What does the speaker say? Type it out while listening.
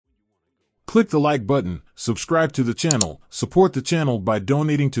Click the like button, subscribe to the channel, support the channel by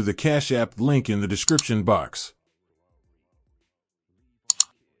donating to the Cash App link in the description box.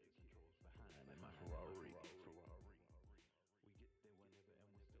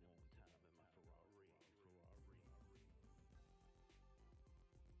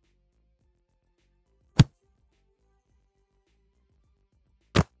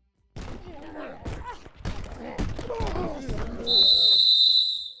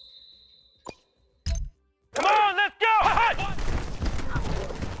 Come on, let's go!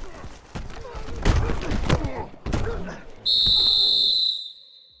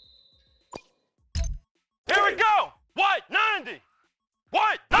 Here we go! White 90!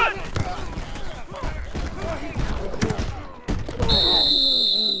 White 90!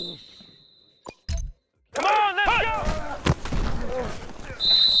 Come on, let's go!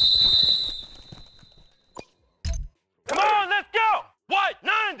 Come on, let's go! White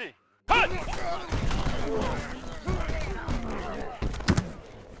 90! Hut!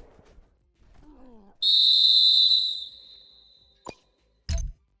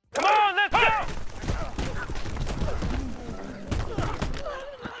 Come on, let's go!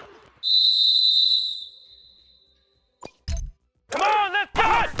 Come on, let's go!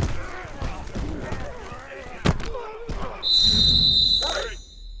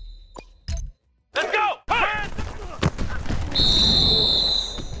 Let's go!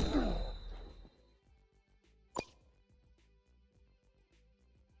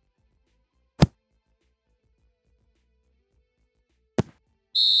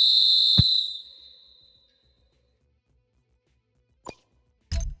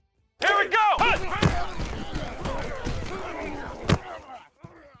 Here we go!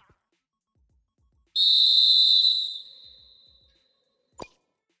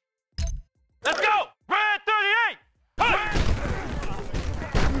 Let's go! Red 38!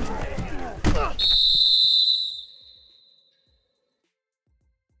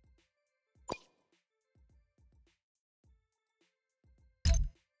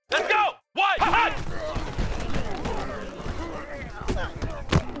 Let's go! White!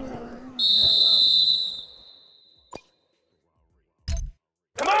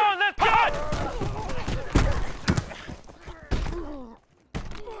 Come on, let's go!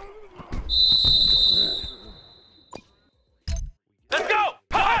 Let's go!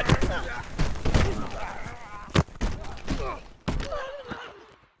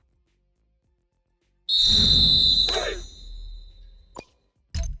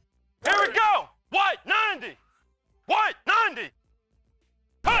 Here we go! White 90! White 90!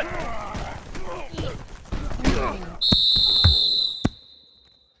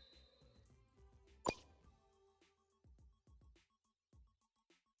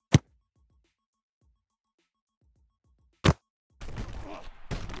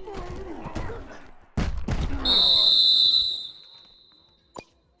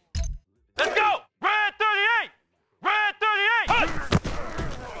 Let's go! Red 38! Red 38!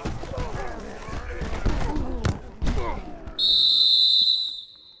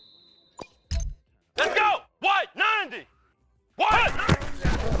 Let's go! White 90! White!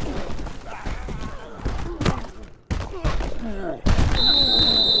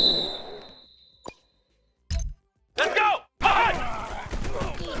 Let's go!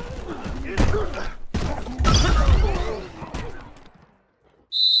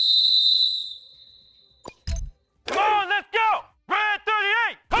 Come on, let's go! Red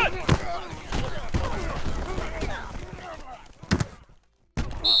 38!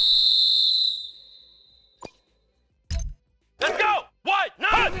 Let's go! White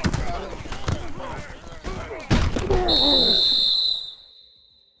 90!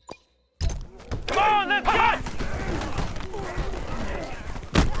 Come on, let's go!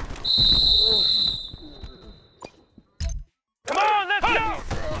 Come on, let's go!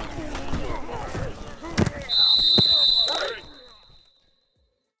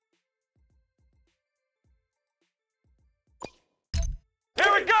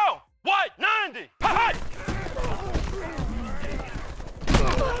 Here we go! White 90!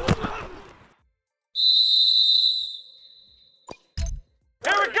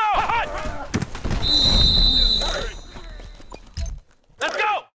 Here we go! Let's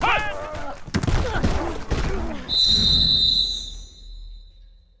go!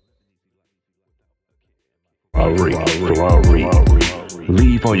 Ferrari.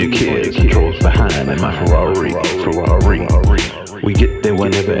 Leave all your kids and trolls behind in my Ferrari. We get there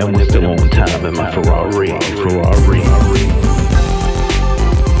whenever and we're still on time in my Ferrari.